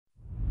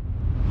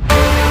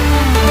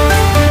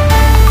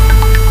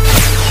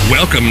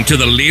Welcome to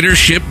the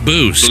Leadership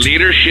Boost.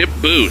 Leadership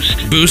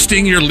Boost.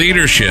 Boosting your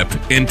leadership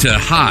into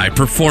high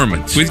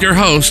performance with your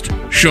host,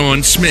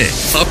 Sean Smith.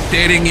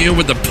 Updating you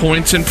with the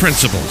points and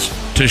principles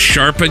to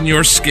sharpen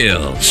your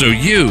skill so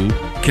you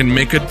can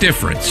make a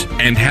difference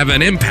and have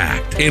an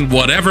impact in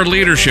whatever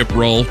leadership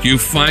role you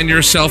find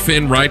yourself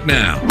in right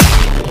now.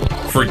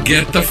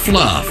 Forget the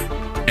fluff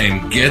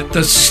and get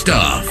the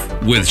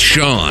stuff with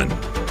Sean.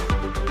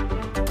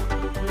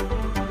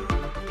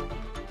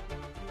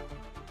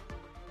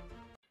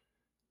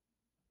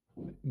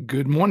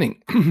 Good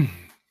morning.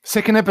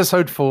 Second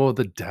episode for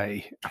the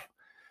day.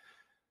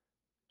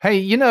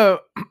 Hey,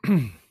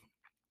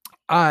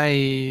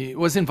 I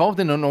was involved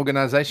in an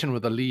organization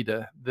with a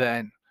leader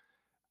that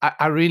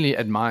I really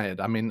admired.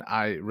 I mean,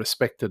 I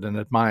respected and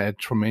admired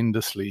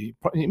tremendously.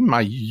 In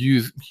my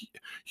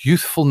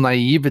youthful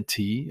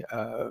naivety,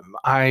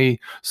 I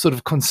sort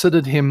of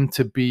considered him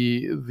to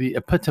be the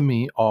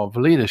epitome of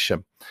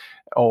leadership.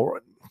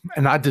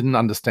 And I didn't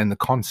understand the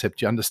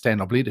concept, you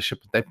understand, of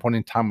leadership at that point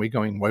in time. We're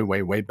going way,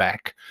 way, way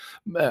back,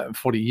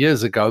 40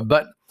 years ago.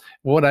 But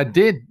what I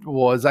did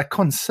was I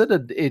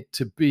considered him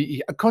to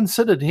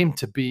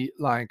be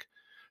like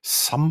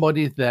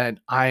somebody that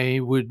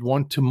I would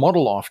want to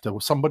model after,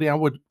 somebody I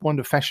would want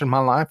to fashion my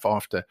life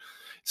after,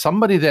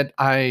 somebody that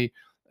I,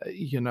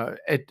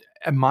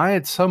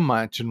 admired so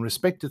much and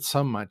respected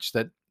so much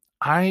that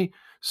I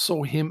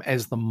saw him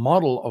as the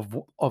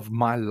model of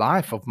my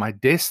life, of my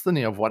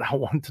destiny, of what I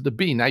wanted to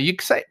be. Now you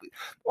could say,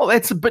 well,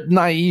 that's a bit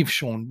naive,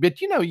 Sean, but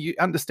you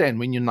understand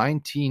when you're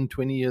 19,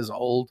 20 years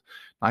old,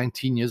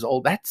 19 years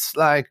old, that's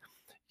like,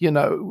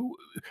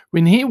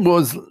 when he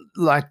was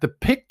like the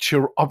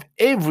picture of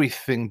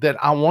everything that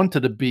I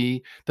wanted to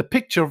be, the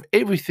picture of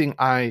everything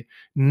I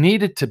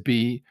needed to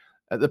be,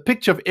 the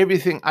picture of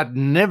everything I'd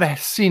never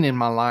seen in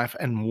my life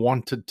and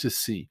wanted to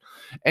see.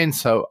 And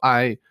so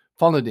I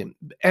followed him.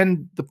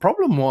 And the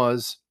problem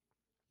was,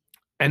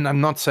 and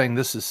I'm not saying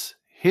this is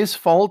his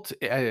fault,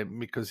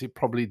 because he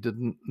probably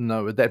didn't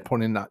know at that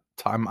point in that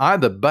time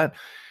either, but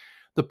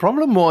the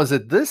problem was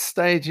at this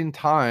stage in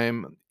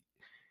time,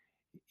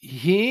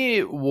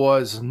 he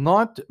was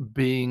not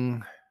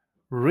being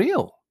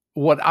real.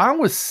 What I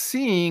was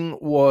seeing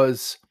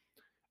was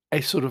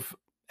a sort of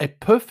a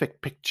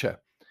perfect picture.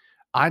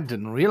 I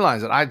didn't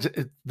realize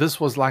it.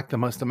 This was like the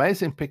most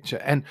amazing picture.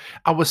 And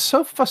I was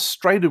so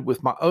frustrated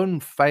with my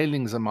own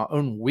failings and my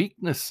own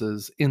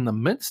weaknesses in the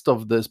midst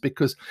of this,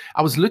 because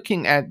I was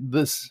looking at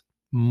this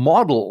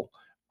model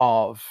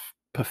of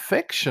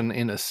perfection,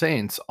 in a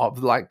sense,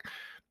 of like,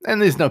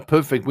 and there's no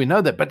perfect, we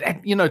know that. But,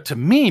 to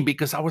me,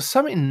 because I was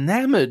so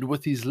enamored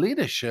with his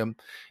leadership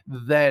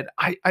that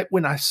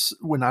when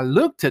I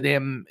looked at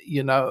him,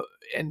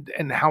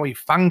 and how he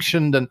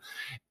functioned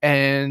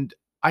and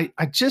I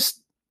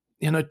just,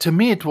 to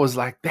me, it was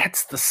like,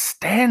 that's the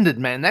standard,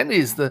 man. That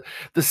is the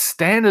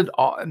standard,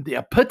 the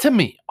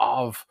epitome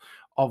of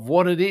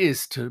what it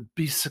is to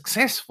be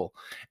successful.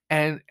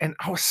 And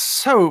I was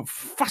so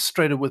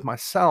frustrated with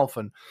myself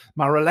and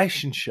my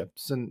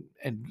relationships and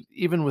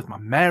even with my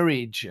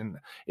marriage. And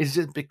it's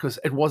just because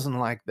it wasn't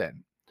like that.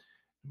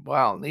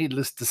 Well,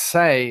 needless to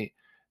say,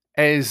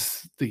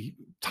 as the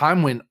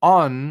time went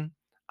on,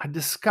 I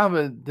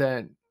discovered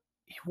that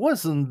he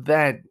wasn't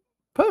that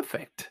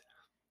perfect.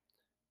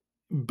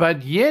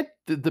 But yet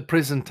the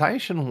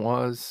presentation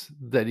was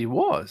that he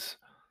was.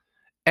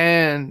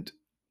 And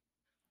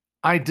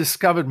I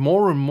discovered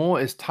more and more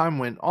as time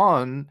went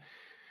on.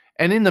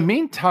 And in the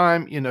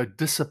meantime,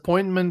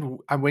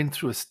 disappointment I went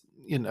through,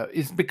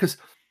 is because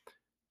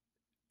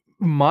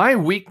my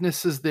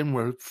weaknesses then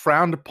were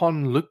frowned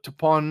upon, looked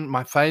upon,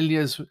 my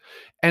failures.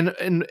 And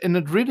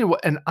it really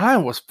was, and I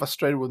was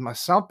frustrated with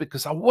myself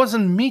because I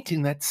wasn't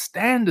meeting that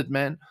standard,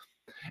 man.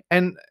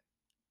 And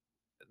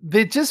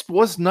there just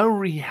was no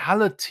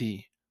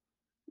reality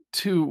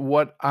to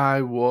what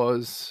I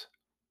was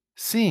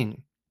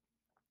seeing.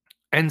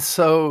 And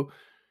so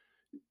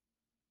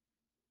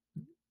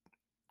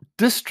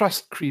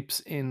distrust creeps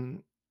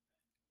in,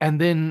 and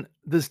then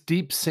this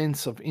deep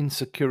sense of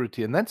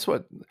insecurity. And that's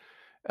what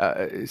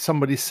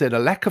somebody said, a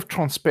lack of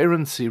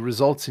transparency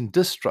results in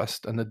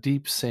distrust and a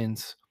deep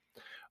sense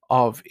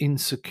of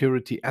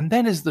insecurity. And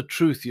that is the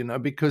truth,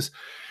 because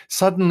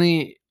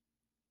suddenly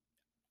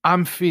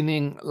I'm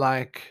feeling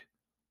like,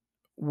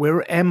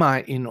 where am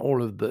I in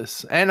all of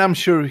this? And I'm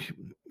sure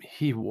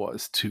he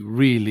was too,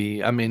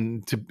 really. I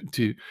mean,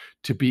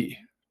 to be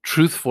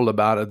truthful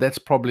about it, that's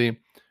probably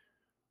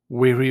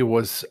where he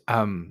was.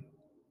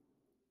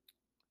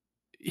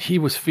 He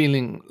was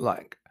feeling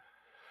like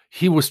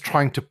he was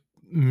trying to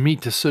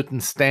meet a certain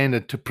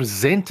standard, to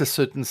present a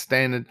certain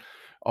standard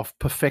of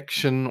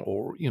perfection,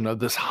 or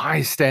this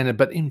high standard.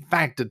 But in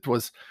fact, it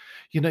was,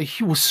 he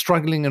was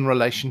struggling in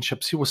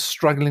relationships. He was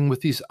struggling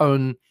with his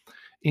own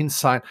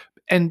insight,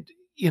 and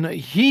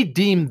he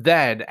deemed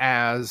that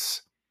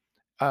as,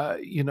 a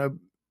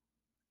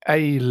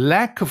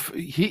lack of,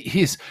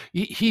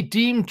 he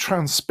deemed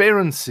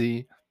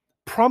transparency,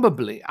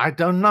 probably, I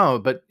don't know,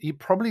 but he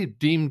probably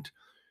deemed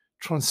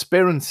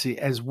transparency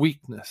as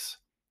weakness.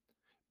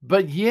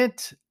 But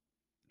yet,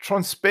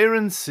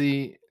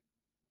 transparency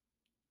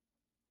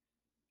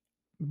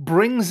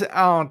brings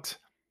out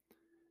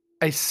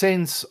a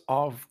sense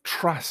of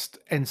trust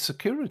and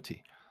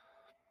security.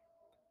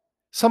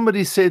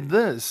 Somebody said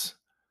this: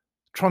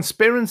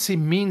 transparency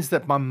means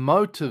that my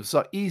motives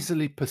are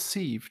easily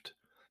perceived.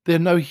 There are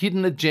no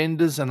hidden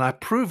agendas, and I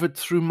prove it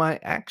through my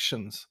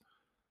actions.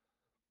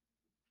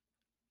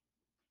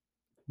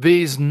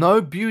 There's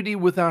no beauty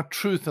without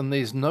truth, and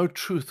there's no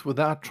truth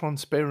without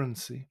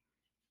transparency.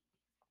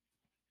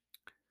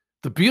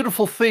 The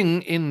beautiful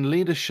thing in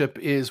leadership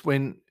is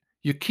when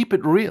you keep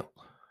it real.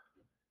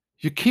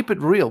 You keep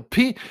it real.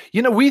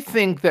 We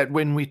think that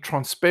when we're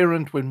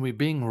transparent, when we're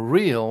being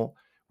real,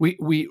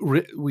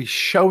 we're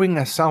showing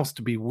ourselves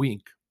to be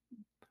weak.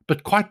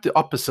 But quite the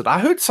opposite. I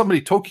heard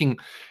somebody talking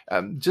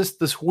just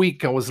this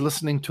week. I was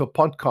listening to a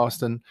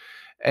podcast,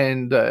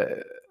 and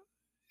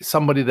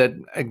somebody that,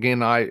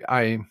 again, I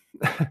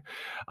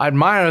I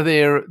admire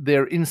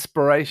their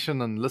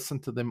inspiration and listen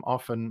to them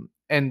often.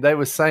 And they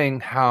were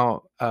saying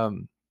how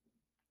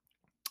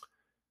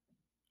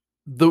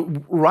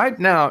right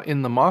now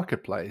in the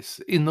marketplace,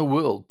 in the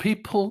world,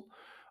 people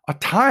are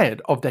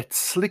tired of that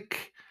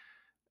slick,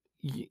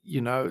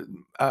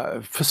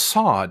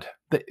 facade.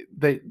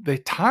 They're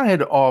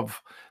tired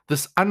of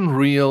this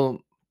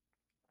unreal,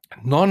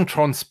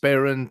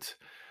 non-transparent,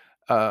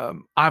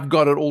 I've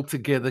got it all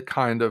together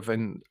kind of,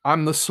 and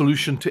I'm the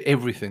solution to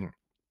everything.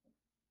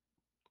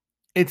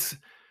 It's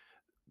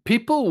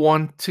people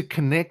want to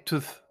connect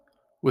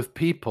with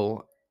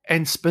people,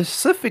 and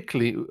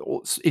specifically,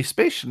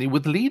 especially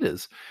with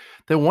leaders.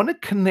 They want to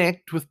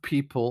connect with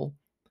people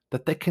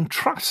that they can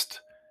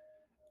trust,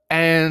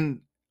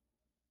 and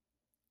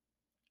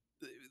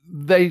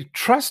they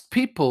trust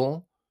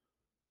people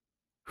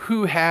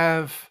who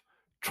have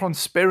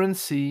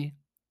transparency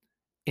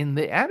in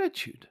their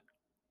attitude.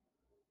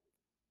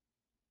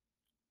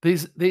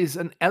 There's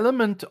an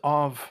element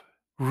of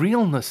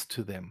realness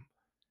to them.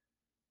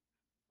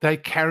 They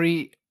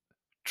carry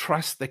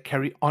trust, they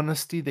carry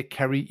honesty, they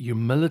carry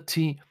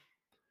humility,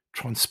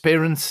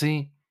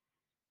 transparency,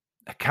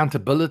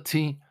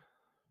 accountability.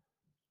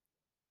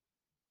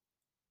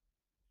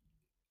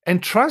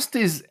 And trust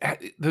is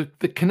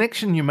the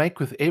connection you make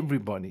with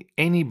everybody,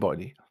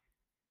 anybody.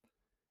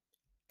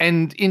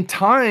 And in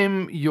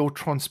time, your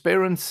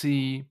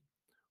transparency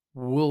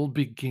will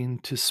begin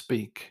to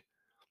speak.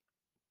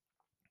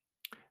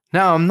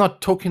 Now, I'm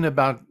not talking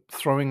about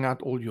throwing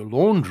out all your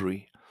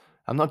laundry.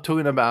 I'm not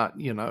talking about,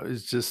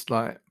 it's just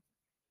like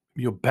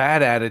your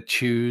bad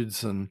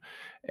attitudes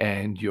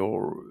and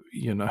your,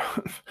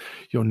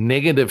 your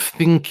negative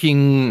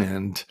thinking.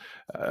 And,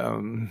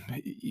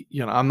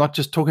 I'm not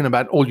just talking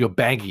about all your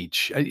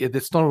baggage.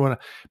 That's not what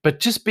but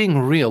just being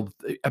real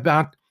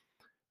about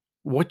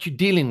what you're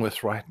dealing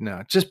with right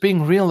now. Just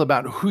being real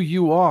about who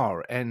you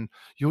are and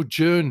your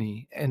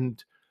journey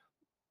and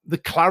the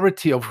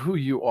clarity of who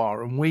you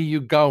are and where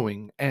you're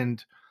going,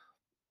 and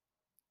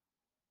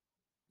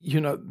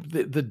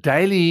the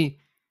daily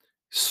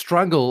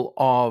struggle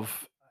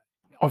of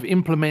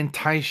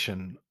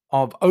implementation,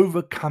 of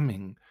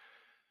overcoming.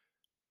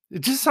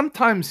 Just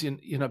sometimes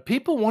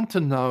people want to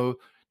know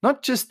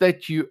not just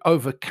that you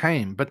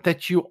overcame, but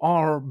that you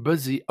are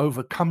busy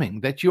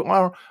overcoming, that you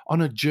are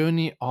on a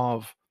journey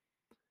of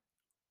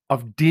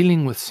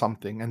dealing with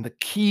something and the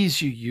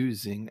keys you're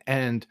using.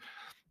 And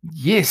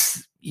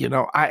yes,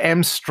 I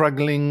am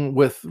struggling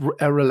with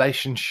a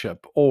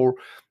relationship, or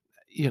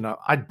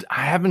I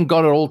haven't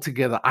got it all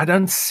together. I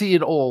don't see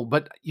it all,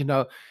 but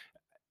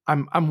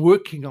I'm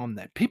working on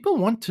that. People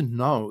want to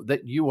know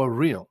that you are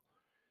real.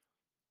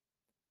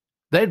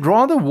 They'd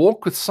rather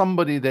walk with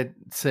somebody that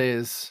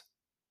says,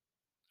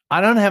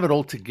 I don't have it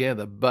all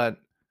together, but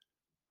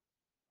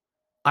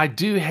I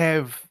do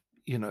have,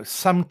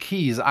 some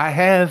keys. I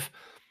have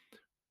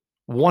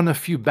won a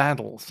few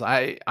battles.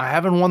 I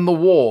haven't won the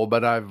war,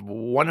 but I've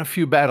won a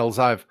few battles.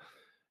 I've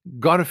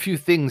got a few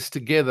things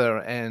together,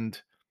 and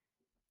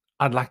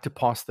I'd like to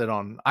pass that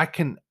on.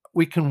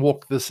 We can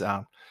walk this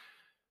out.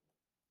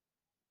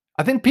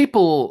 I think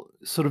people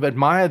sort of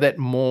admire that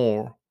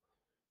more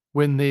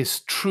when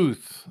there's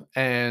truth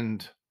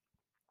and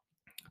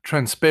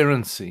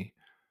transparency.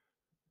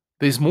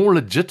 There's more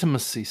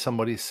legitimacy,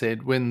 somebody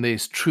said, when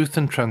there's truth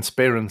and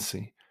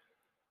transparency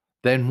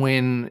than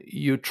when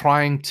you're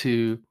trying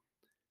to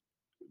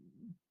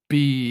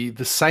be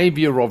the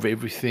savior of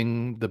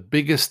everything, the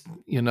biggest,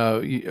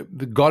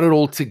 got it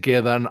all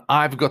together, and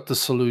I've got the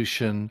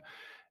solution,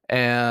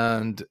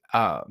 and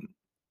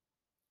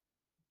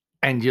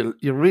you're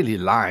really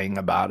lying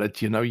about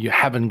it. You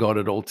haven't got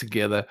it all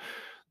together.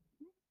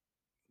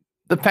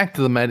 The fact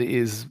of the matter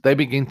is, they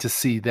begin to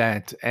see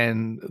that,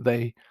 and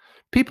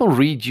people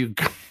read you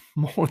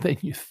more than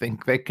you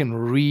think. They can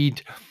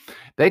read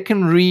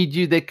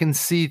you. They can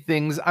see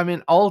things. I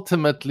mean,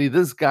 ultimately,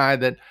 this guy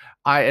that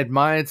I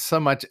admired so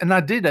much, and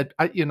I did,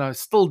 I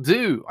still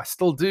do.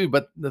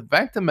 But the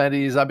fact of the matter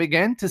is, I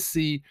began to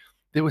see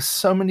there were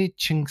so many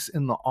chinks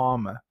in the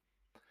armor,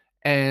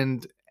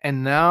 and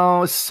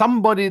now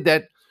somebody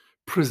that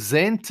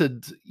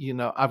presented,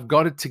 I've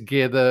got it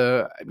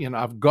together,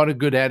 I've got a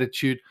good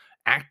attitude.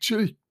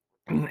 Actually,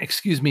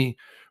 excuse me,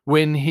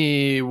 when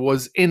he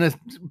was in a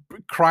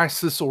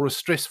crisis or a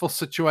stressful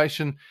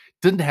situation,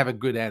 didn't have a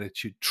good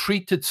attitude,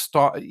 treated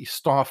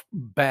staff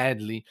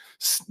badly,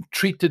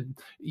 treated,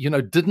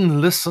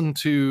 didn't listen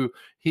to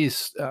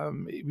his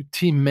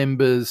team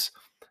members.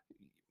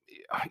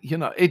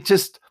 It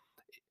just,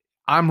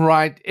 I'm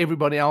right,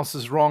 everybody else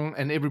is wrong,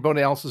 and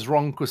everybody else is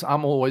wrong because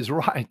I'm always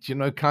right,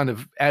 kind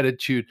of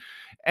attitude.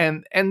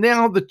 And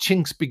now the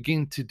chinks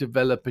begin to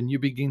develop, and you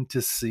begin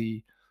to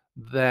see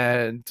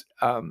that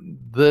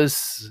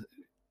this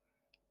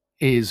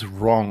is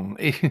wrong.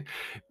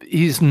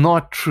 He's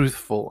not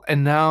truthful.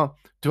 And now,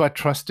 do I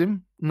trust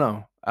him?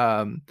 No.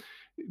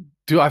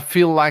 Do I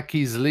feel like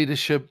his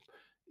leadership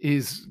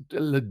is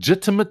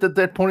legitimate at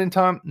that point in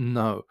time?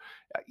 No.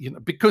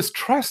 Because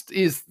trust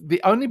is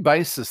the only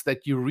basis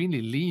that you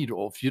really lead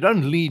off. You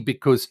don't lead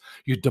because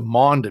you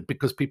demand it,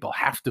 because people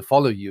have to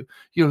follow you.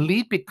 You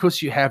lead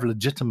because you have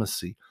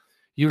legitimacy.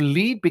 You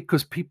lead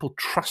because people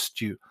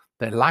trust you.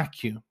 They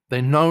like you.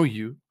 They know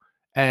you.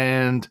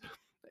 And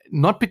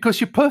not because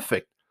you're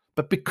perfect,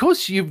 but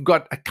because you've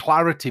got a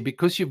clarity,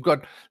 because you've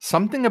got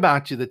something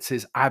about you that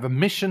says, I have a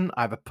mission,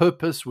 I have a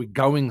purpose, we're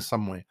going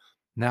somewhere.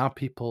 Now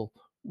people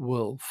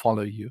will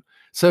follow you.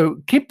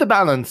 So keep the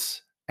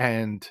balance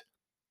and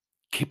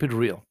keep it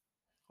real.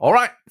 All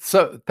right.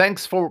 So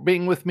thanks for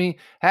being with me.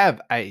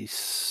 Have a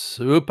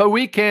super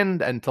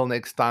weekend. Until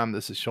next time,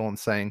 this is Sean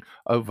saying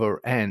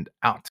over and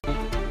out.